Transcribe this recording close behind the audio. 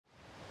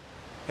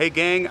Hey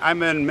gang,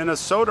 I'm in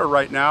Minnesota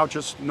right now,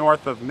 just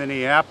north of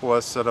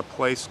Minneapolis at a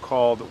place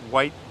called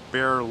White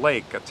Bear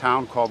Lake, a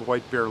town called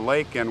White Bear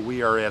Lake, and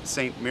we are at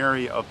St.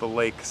 Mary of the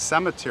Lake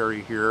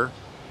Cemetery here.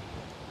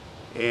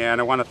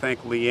 And I want to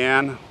thank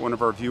Leanne, one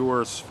of our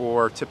viewers,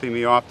 for tipping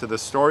me off to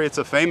this story. It's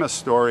a famous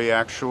story,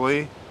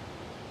 actually.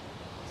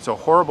 It's a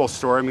horrible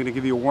story. I'm going to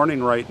give you a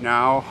warning right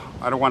now.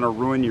 I don't want to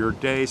ruin your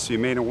day, so you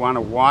may want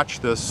to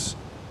watch this.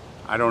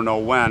 I don't know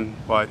when,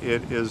 but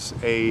it is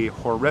a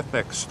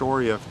horrific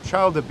story of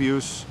child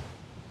abuse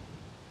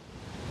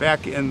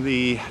back in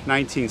the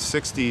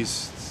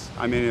 1960s.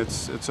 I mean,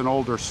 it's an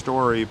older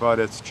story, but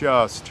it's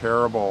just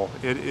terrible.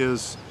 It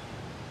is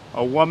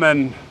a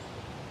woman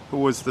who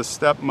was the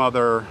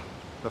stepmother,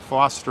 the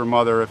foster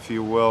mother, if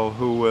you will,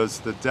 who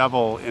was the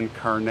devil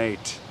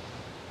incarnate.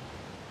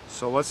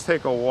 So let's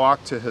take a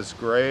walk to his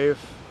grave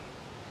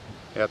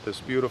at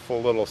this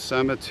beautiful little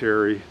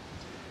cemetery.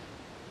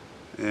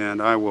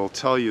 And I will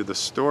tell you the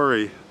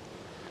story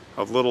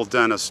of little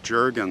Dennis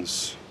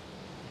Jurgens,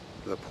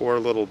 the poor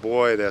little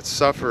boy that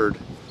suffered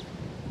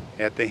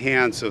at the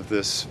hands of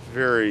this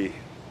very,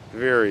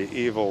 very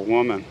evil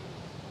woman.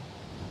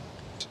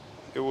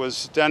 It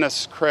was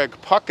Dennis Craig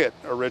Puckett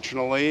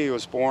originally. He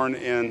was born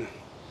in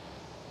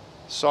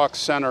Sauk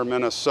Center,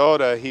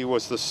 Minnesota. He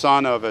was the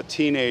son of a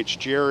teenage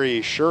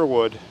Jerry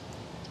Sherwood,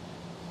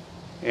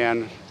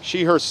 and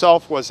she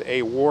herself was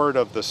a ward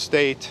of the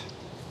state.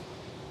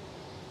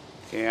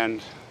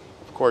 And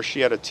of course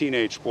she had a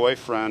teenage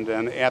boyfriend,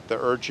 and at the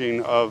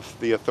urging of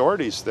the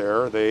authorities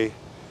there, they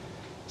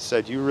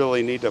said, you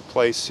really need to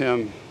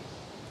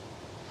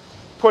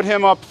put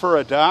him up for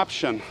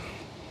adoption,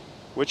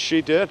 which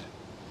she did.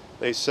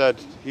 They said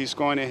he's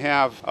going to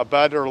have a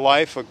better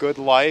life, a good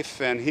life,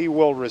 and he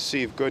will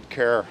receive good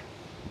care.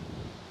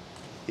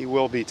 He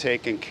will be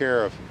taken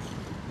care of.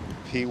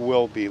 He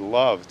will be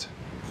loved.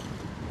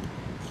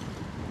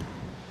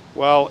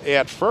 Well,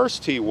 at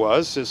first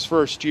his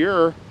first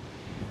year,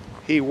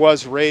 he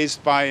was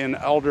raised by an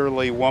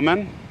elderly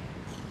woman,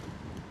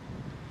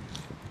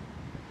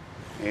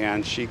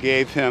 and she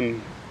gave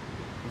him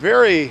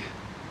very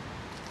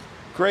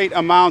great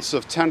amounts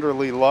of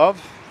tenderly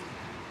love.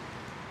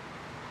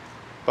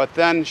 But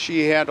then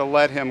she had to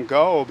let him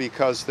go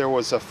because there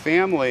was a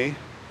family,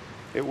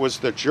 it was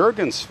the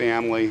Jurgens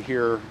family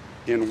here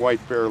in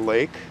White Bear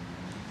Lake,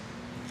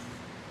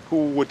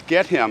 who would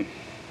get him.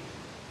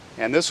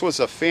 And this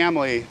was a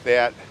family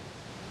that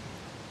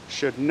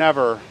should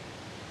never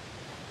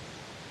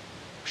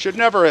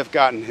have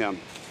gotten him.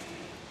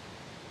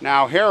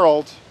 Now,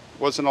 Harold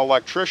was an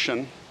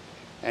electrician,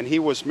 and he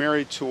was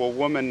married to a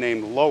woman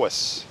named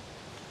Lois.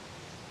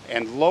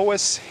 And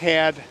Lois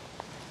had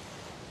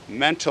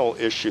mental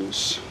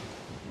issues.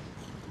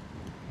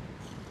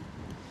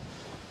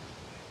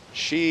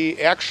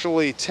 She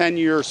actually 10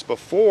 years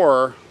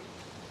before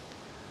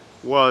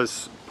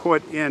was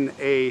put in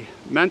a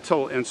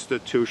mental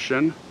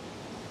institution.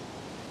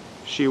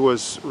 She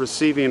was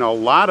receiving a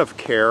lot of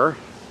care.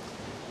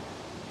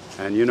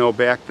 And you know,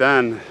 back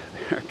then,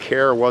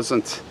 care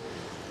wasn't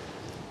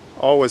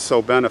always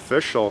so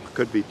beneficial. It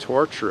could be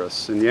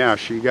torturous. And yeah,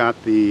 she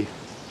got the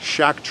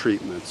shock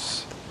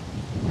treatments.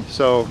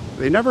 So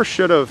they never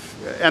should have,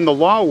 and the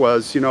law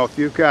was, you know, if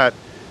you've got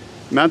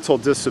mental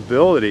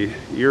disability,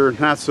 you're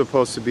not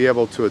supposed to be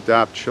able to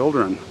adopt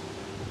children.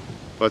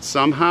 But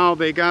somehow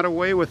they got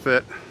away with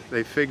it.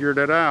 They figured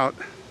it out.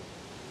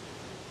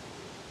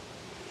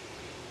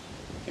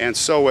 And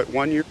so at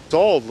 1 year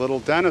old, little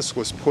Dennis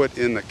was put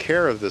in the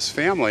care of this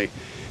family.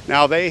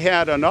 Now they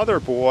had another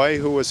boy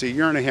who was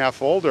 1.5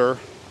 years older.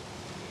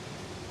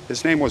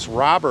 His name was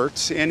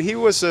Robert, and he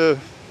was a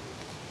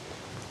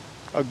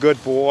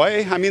good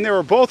boy. I mean, they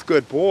were both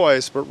good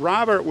boys, but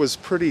Robert was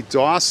pretty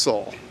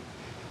docile.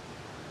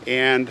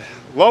 And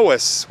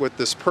Lois, with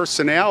this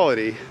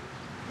personality,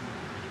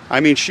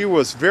 I mean, she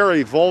was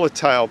very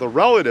volatile. The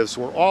relatives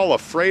were all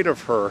afraid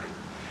of her.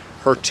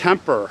 Her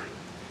temper.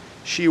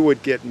 She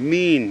would get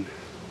mean,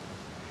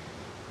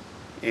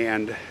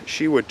 and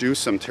she would do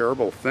some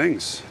terrible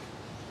things.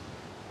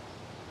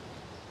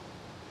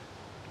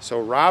 So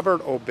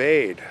Robert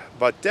obeyed,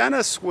 but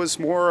Dennis was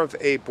more of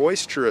a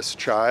boisterous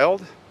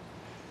child.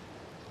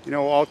 You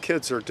know, all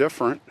kids are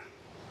different.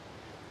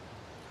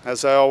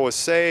 As I always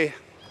say,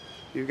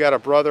 you've got a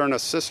brother and a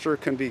sister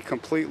can be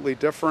completely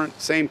different,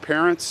 same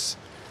parents,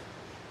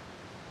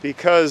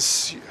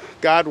 because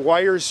God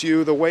wires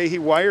you the way He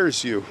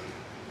wires you.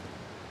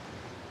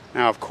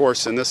 Now, of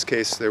course, in this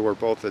case, they were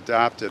both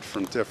adopted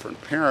from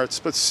different parents,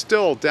 but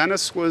still,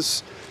 Dennis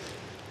was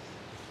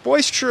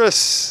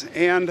boisterous,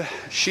 and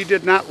she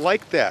did not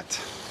like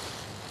that.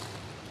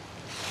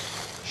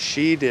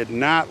 She did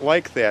not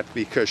like that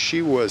because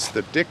she was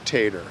the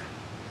dictator.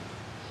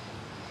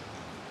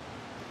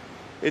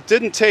 It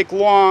didn't take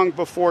long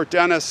before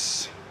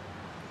Dennis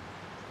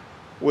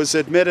was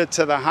admitted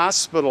to the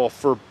hospital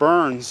for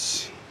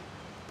burns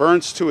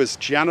to his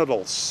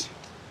genitals.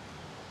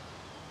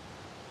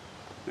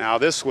 Now,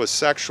 this was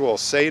sexual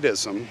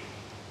sadism,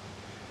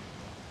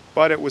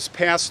 but it was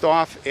passed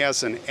off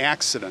as an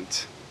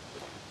accident.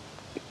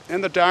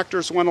 And the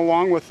doctors went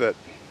along with it.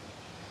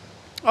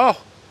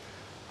 Oh,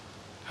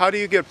 how do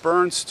you get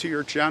burns to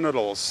your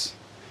genitals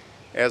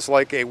as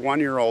like a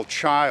 1-year-old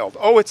child?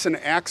 Oh, it's an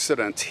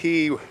accident.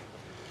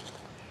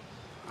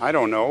 I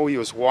don't know, he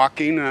was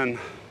walking and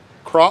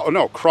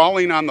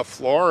crawling on the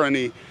floor, and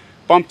he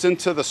bumped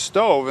into the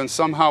stove, and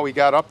somehow he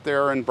got up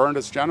there and burned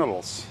his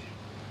genitals.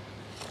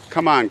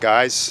 Come on,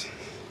 guys.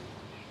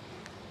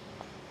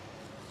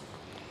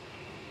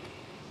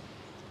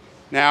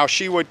 Now,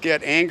 she would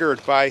get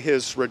angered by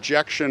his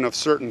rejection of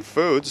certain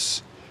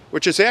foods,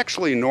 which is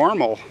actually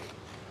normal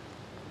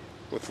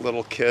with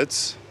little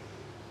kids.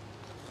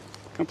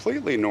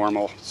 Completely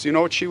normal. So you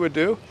know what she would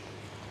do?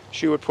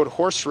 She would put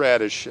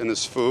horseradish in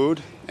his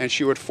food, and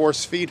she would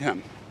force feed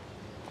him.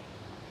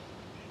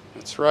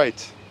 That's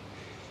right.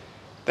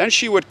 Then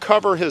she would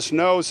cover his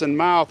nose and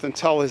mouth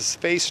until his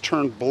face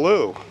turned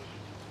blue.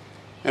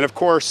 And of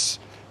course,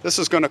 this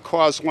is going to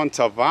cause one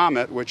to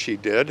vomit, which he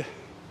did.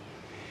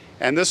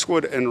 And this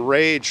would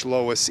enrage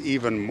Lois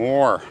even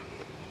more.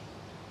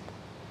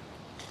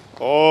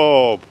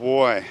 Oh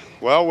boy.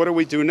 Well, what do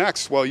we do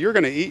next? Well, you're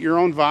going to eat your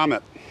own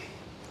vomit.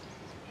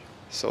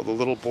 So the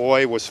little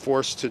boy was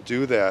forced to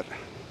do that.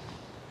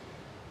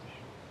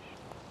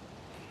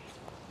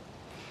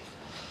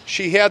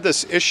 She had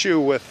this issue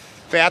with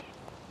fat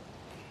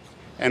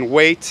and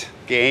weight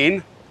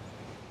gain.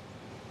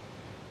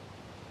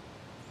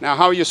 Now,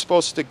 how are you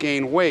supposed to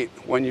gain weight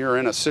when you're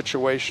in a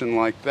situation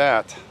like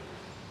that?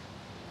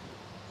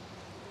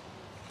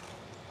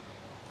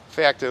 In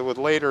fact, it would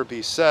later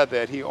be said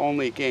that he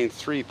only gained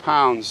 3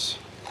 pounds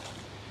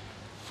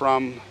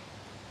from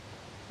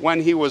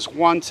when he was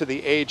 1 to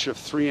the age of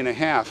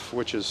 3.5,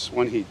 which is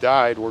when he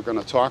died. We're going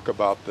to talk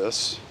about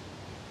this,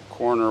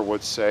 coroner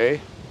would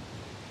say.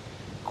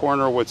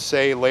 Coroner would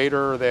say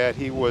later that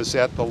he was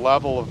at the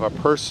level of a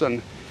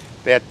person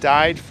that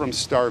died from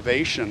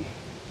starvation.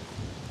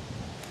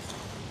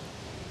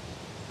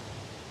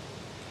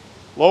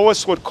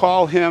 Lois would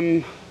call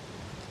him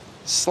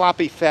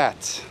Sloppy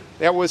Fat.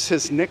 That was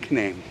his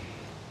nickname.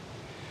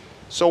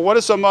 So what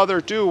does a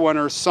mother do when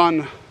her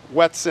son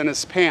wets in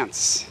his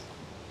pants?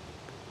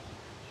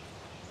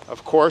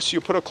 Of course, you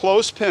put a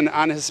clothespin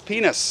on his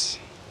penis.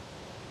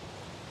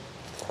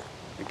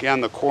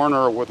 Again, the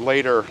coroner would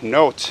later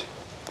note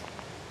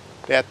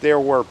that there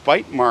were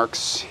bite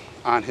marks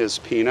on his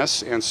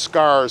penis and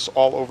scars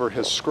all over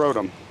his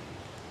scrotum.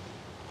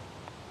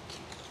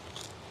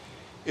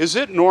 Is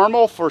it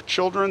normal for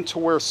children to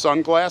wear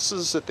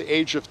sunglasses at the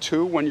age of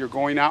 2 when you're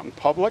going out in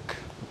public?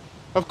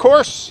 Of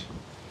course.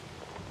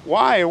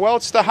 Why? Well,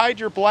 it's to hide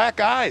your black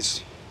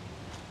eyes,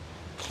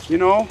 you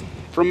know,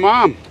 from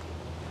mom.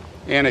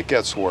 And it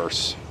gets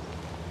worse.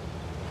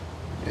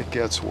 It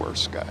gets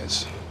worse,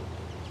 guys.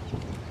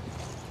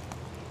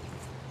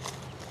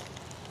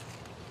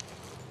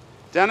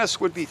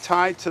 Dennis would be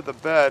tied to the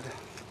bed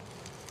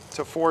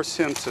to force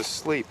him to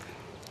sleep.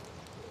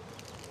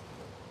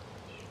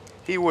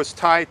 He was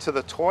tied to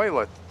the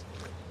toilet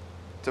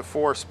to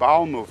force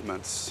bowel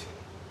movements.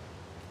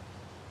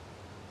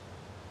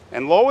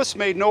 And Lois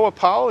made no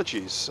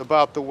apologies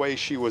about the way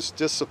she was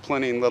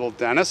disciplining little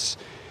Dennis.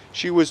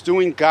 She was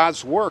doing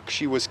God's work.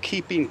 She was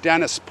keeping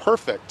Dennis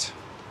perfect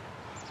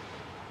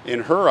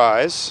in her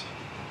eyes.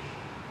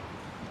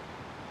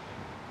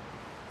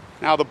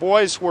 Now, the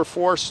boys were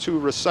forced to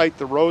recite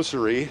the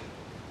rosary,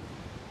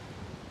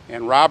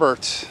 and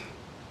Robert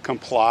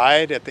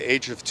complied. At the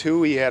age of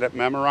 2, he had it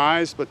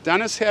memorized, but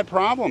Dennis had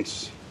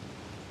problems.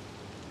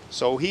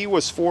 So he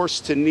was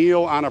forced to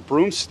kneel on a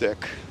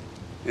broomstick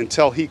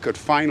until he could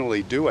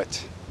finally do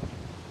it.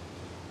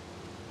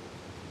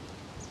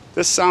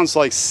 This sounds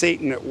like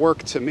Satan at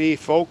work to me,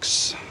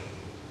 folks.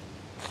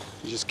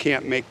 You just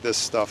can't make this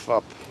stuff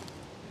up.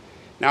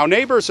 Now,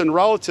 neighbors and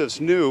relatives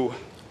knew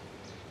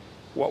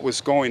what was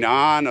going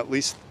on, at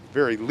least,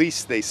 very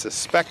least they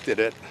suspected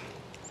it,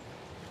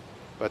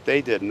 but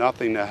they did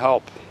nothing to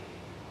help.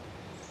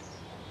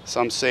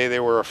 Some say they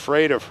were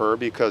afraid of her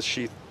because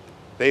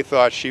they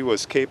thought she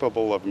was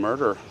capable of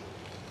murder.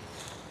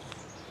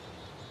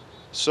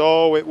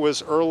 So it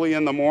was early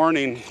in the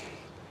morning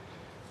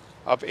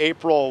of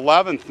April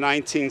 11th,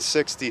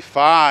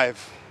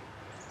 1965,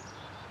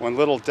 when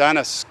little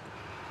Dennis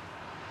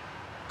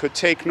could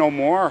take no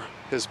more.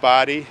 His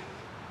body,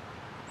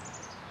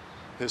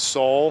 his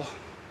soul,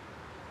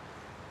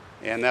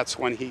 and that's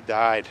when he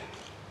died.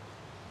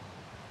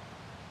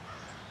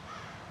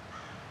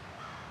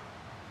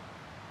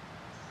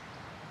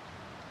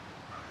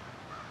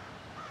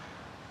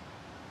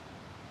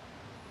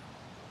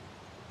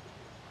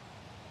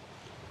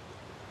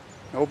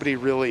 Nobody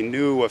really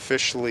knew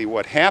officially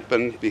what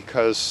happened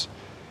because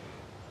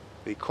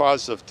the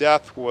cause of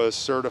death was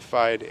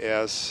certified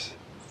as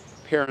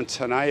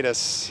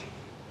peritonitis,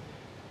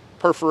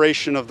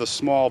 perforation of the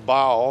small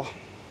bowel.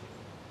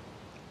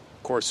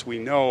 Of course, we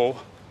know,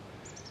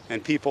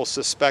 and people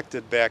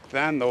suspected back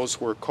then,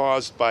 those were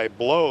caused by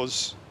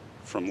blows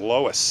from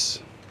Lois.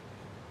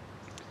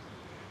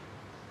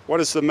 What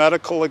does the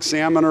medical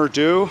examiner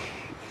do?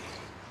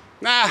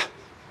 Nah,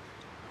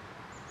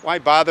 Why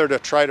bother to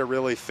try to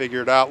really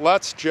figure it out?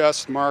 Let's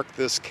just mark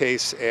this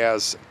case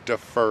as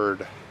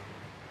deferred.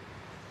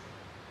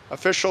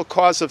 Official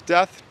cause of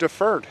death,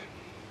 deferred.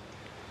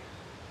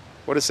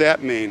 What does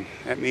that mean?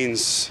 That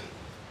means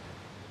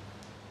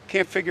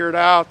can't figure it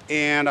out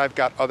and I've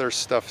got other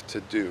stuff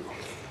to do.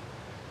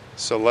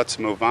 So let's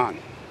move on.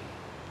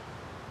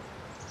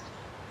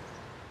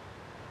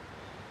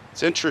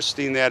 It's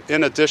interesting that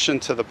in addition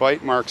to the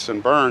bite marks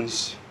and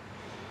burns,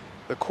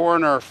 the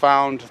coroner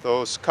found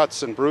those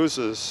cuts and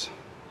bruises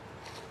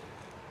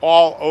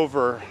all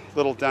over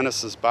little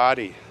Dennis's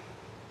body.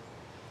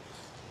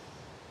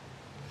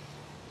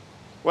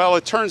 Well,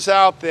 it turns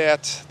out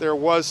that there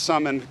was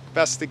some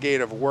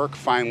investigative work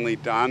finally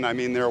done. I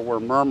mean, there were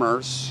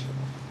murmurs.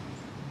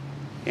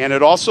 And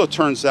it also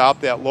turns out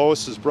that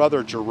Lois's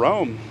brother,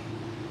 Jerome,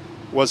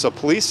 was a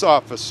police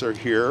officer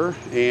here,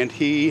 and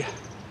he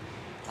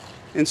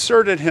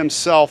inserted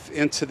himself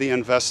into the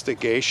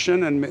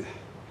investigation, and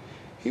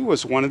he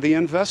was one of the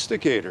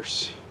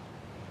investigators.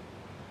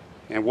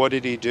 And what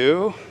did he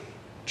do,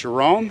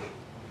 Jerome?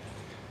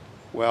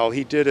 Well,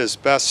 he did his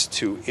best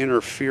to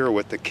interfere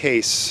with the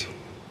case,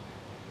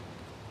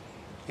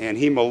 and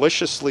he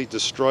maliciously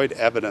destroyed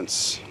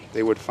evidence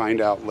they would find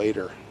out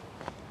later.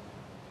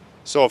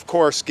 So, of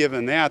course,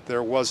 given that,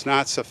 there was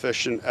not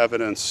sufficient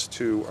evidence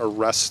to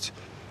arrest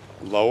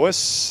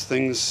Lois.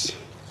 Things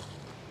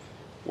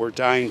were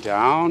dying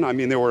down. I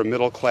mean, there were a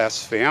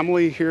middle-class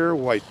family here,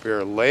 White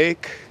Bear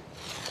Lake.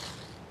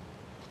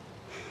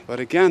 But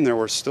again, there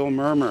were still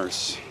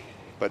murmurs,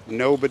 but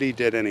nobody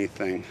did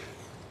anything.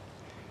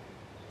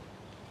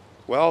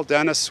 Well,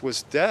 Dennis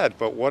was dead,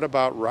 but what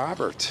about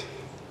Robert?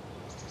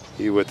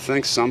 You would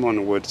think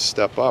someone would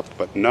step up,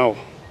 but no.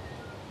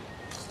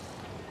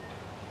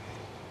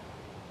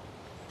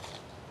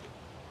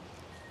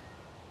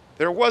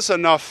 There was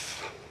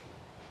enough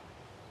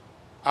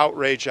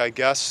outrage, I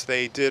guess.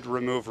 They did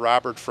remove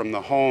Robert from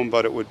the home,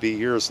 but it would be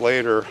years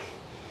later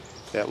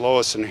that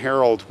Lois and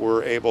Harold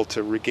were able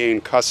to regain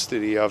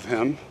custody of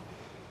him.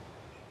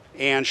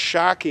 And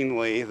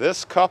shockingly,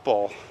 this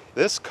couple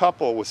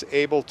was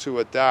able to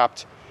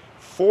adopt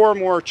 4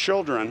 more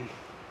children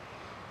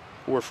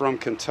who were from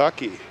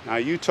Kentucky. Now,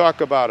 you talk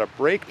about a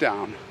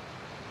breakdown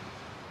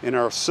in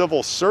our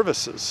civil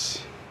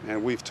services,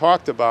 and we've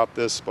talked about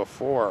this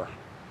before.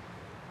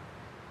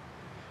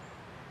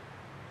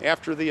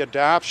 After the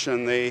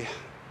adoption, they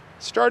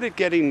started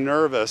getting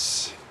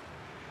nervous.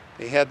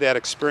 They had that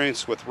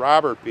experience with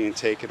Robert being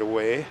taken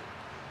away.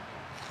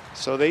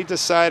 So they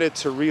decided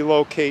to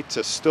relocate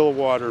to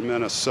Stillwater,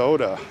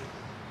 Minnesota,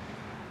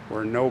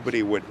 where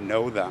nobody would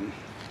know them.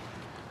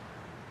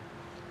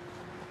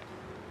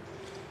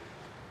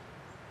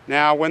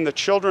 Now, when the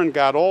children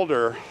got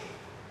older,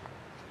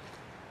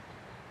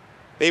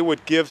 they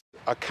would give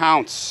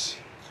accounts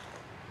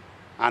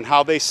on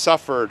how they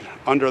suffered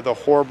under the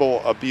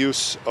horrible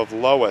abuse of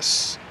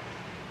Lois.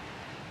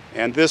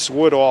 And this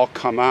would all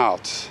come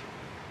out.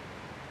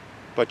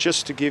 But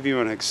just to give you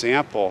an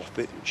example,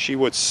 she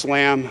would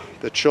slam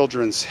the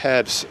children's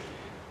heads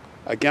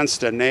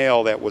against a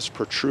nail that was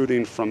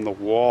protruding from the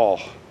wall.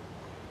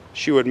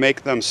 She would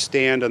make them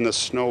stand in the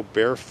snow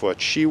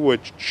barefoot. She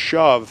would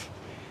shove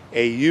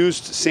a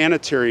used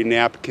sanitary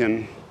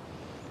napkin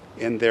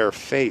in their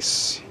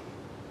face.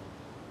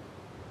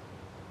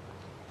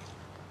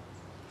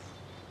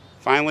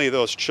 Finally,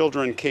 those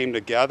children came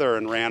together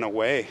and ran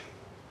away.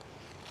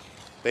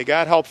 They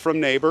got help from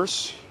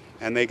neighbors,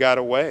 and they got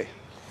away.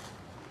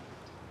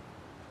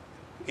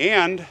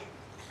 And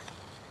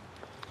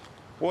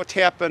what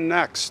happened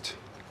next?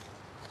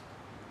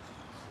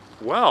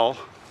 Well,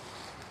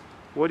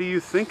 what do you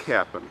think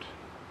happened?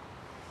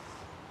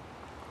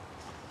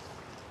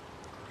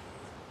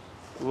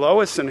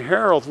 Lois and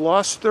Harold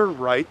lost their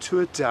right to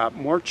adopt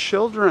more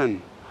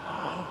children.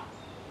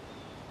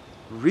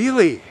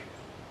 Really?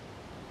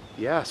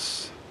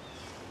 Yes.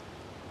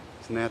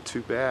 Isn't that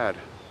too bad?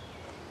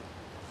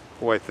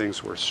 Boy,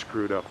 things were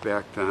screwed up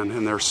back then,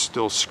 and they're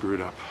still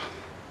screwed up.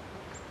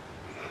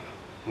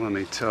 Let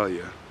me tell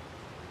you.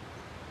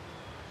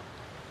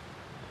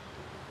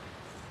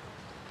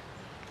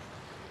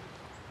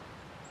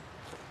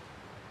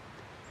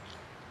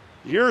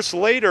 Years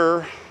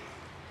later,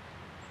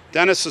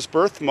 Dennis's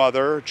birth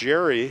mother,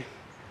 Jerry,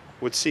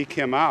 would seek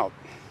him out.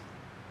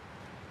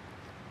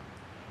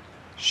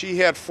 She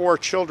had 4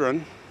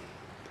 children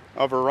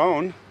of her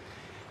own,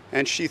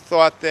 and she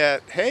thought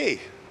that, hey,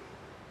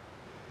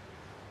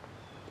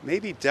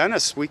 maybe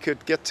Dennis, we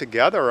could get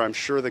together. I'm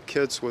sure the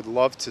kids would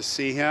love to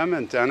see him,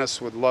 and Dennis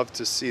would love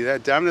to see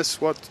that.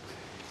 Dennis, what,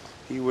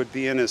 he would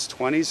be in his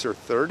 20s or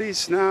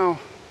 30s now?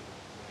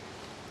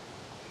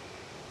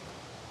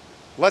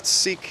 Let's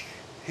seek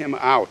him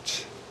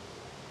out.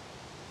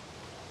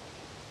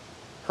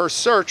 Her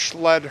search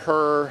led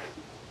her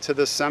to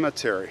the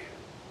cemetery,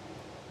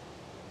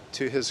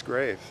 to his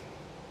grave.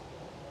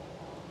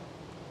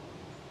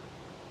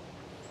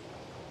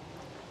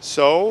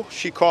 So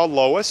she called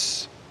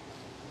Lois.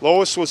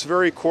 Lois was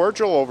very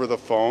cordial over the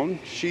phone.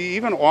 She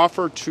even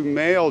offered to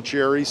mail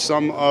Jerry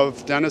some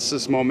of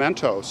Dennis's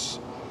mementos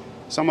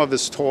some of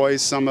his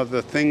toys, some of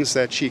the things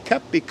that she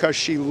kept because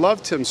she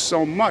loved him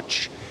so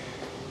much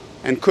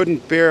and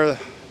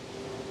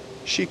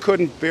she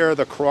couldn't bear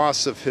the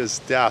cross of his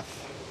death.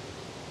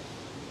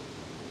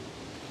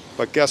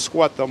 But guess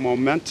what? The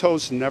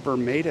mementos never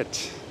made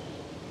it.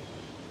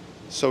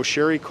 So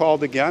Sherry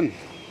called again.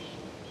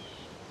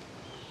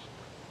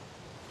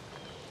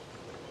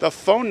 The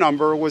phone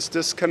number was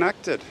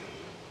disconnected.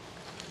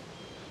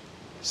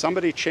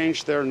 Somebody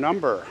changed their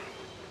number.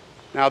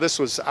 Now this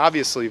was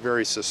obviously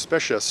very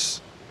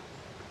suspicious.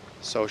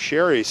 So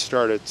Sherry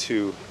started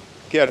to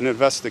get an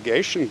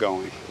investigation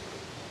going.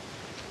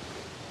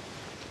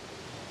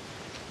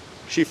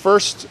 She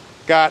first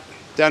got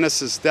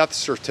Dennis's death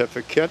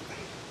certificate.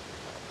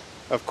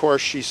 Of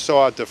course, she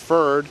saw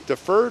deferred.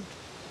 Deferred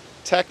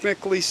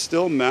technically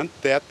still meant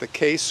that the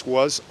case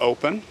was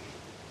open.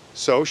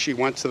 So she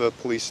went to the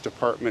police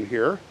department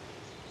here.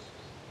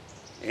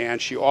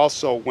 And she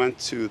also went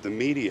to the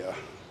media.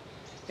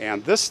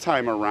 And this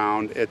time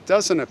around, it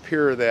doesn't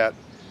appear that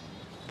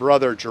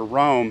Brother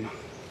Jerome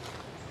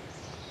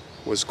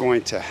was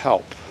going to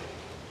help,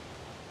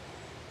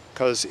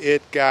 because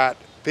it got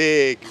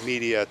big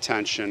media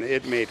attention.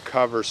 It made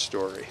cover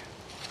story.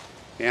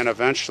 And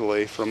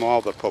eventually, from all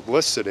the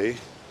publicity,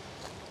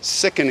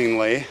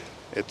 sickeningly,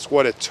 it's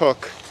what it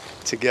took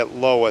to get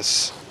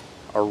Lois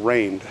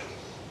arraigned.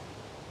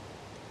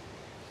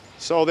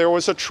 So there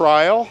was a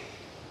trial,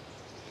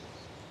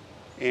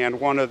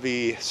 and one of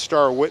the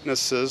star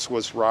witnesses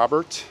was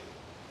Robert,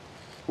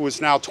 who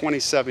is now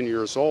 27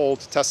 years old,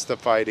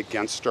 testified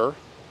against her.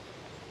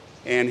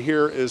 And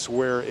here is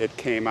where it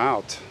came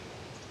out.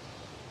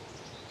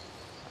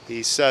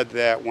 He said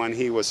that when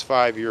he was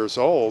 5 years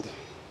old,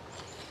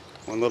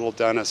 when little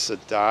Dennis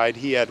had died,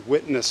 he had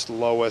witnessed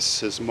Lois,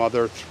 his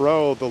mother,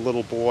 throw the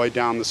little boy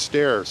down the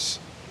stairs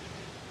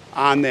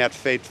on that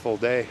fateful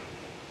day.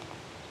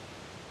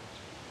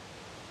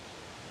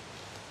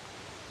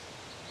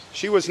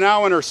 She was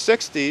now in her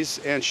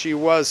 60s, and she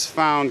was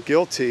found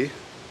guilty.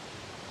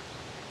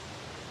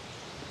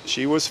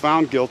 She was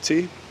found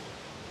guilty,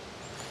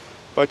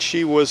 but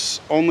she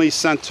was only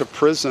sent to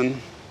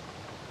prison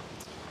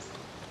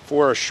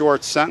for a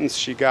short sentence.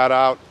 She got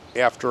out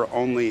after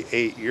only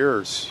 8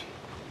 years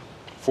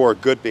for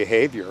good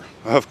behavior,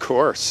 of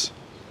course.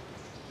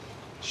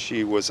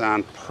 She was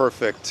on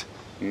perfect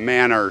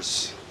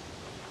manners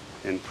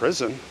in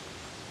prison.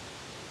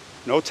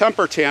 No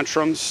temper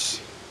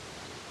tantrums,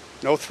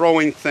 no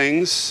throwing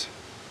things,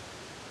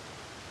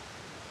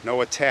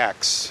 no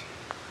attacks.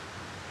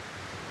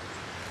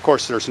 Of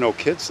course, there's no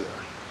kids there.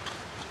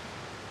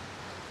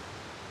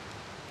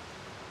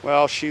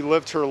 Well, she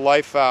lived her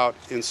life out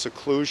in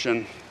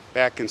seclusion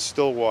back in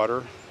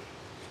Stillwater.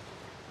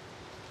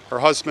 Her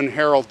husband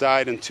Harold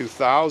died in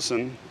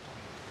 2000.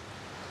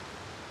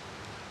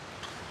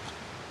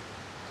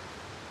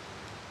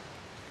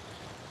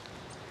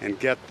 And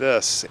get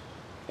this,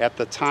 at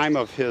the time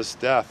of his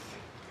death,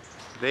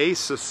 they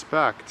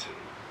suspect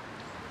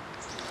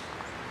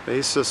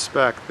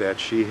that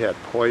she had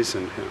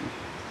poisoned him.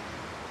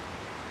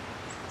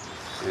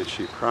 And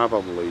she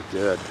probably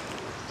did.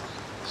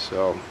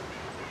 So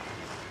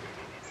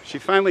she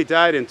finally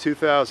died in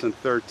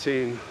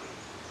 2013.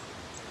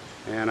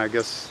 And I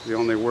guess the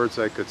only words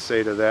I could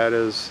say to that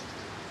is,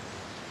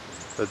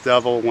 the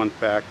devil went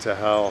back to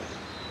hell,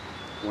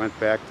 went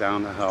back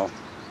down to hell.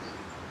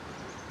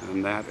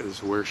 And that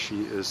is where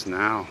she is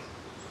now.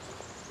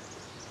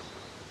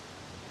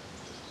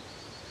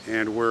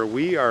 And where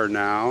we are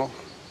now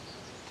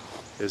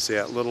is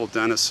at little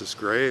Dennis's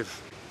grave,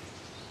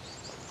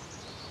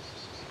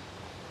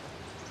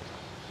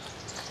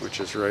 which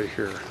is right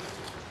here.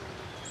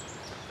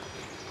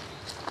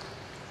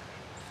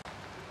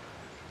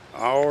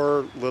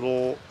 Our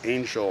little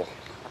angel.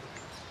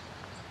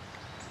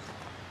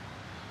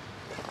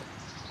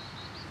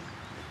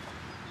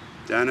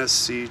 Dennis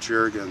C.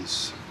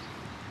 Jurgens.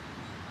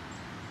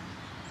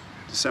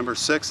 December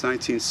 6,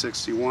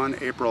 1961,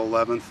 April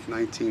 11th,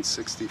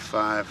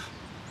 1965.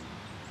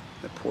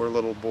 That poor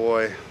little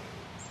boy.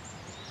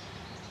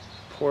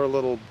 Poor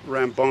little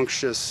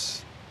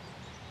rambunctious,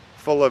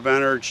 full of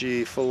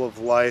energy, full of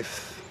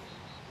life.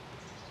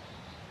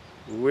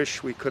 We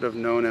wish we could have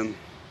known him.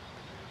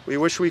 We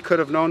wish we could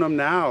have known him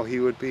now. He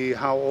would be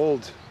how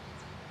old?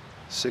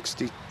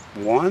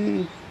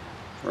 61,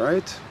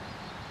 right?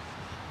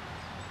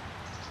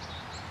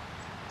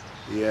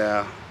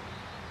 Yeah.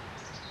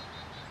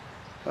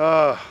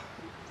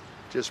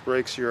 Just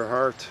breaks your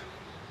heart.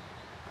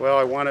 Well,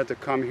 I wanted to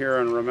come here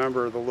and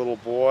remember the little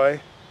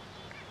boy.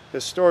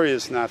 His story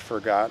is not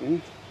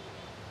forgotten.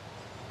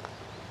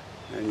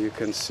 And you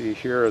can see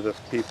here the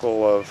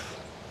people of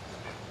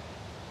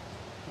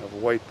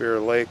White Bear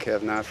Lake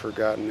have not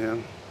forgotten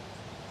him.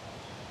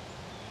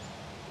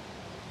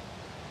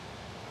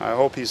 I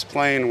hope he's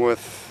playing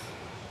with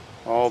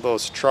all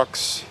those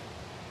trucks,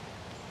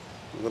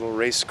 a little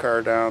race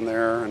car down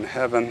there in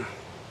heaven.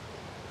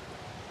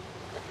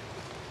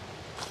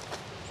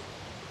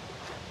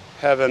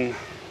 Heaven,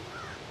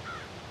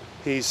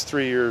 he's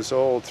 3 years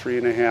old,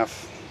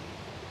 3.5.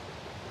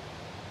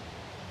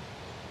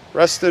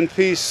 Rest in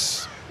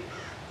peace,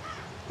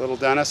 little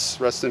Dennis.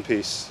 Rest in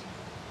peace.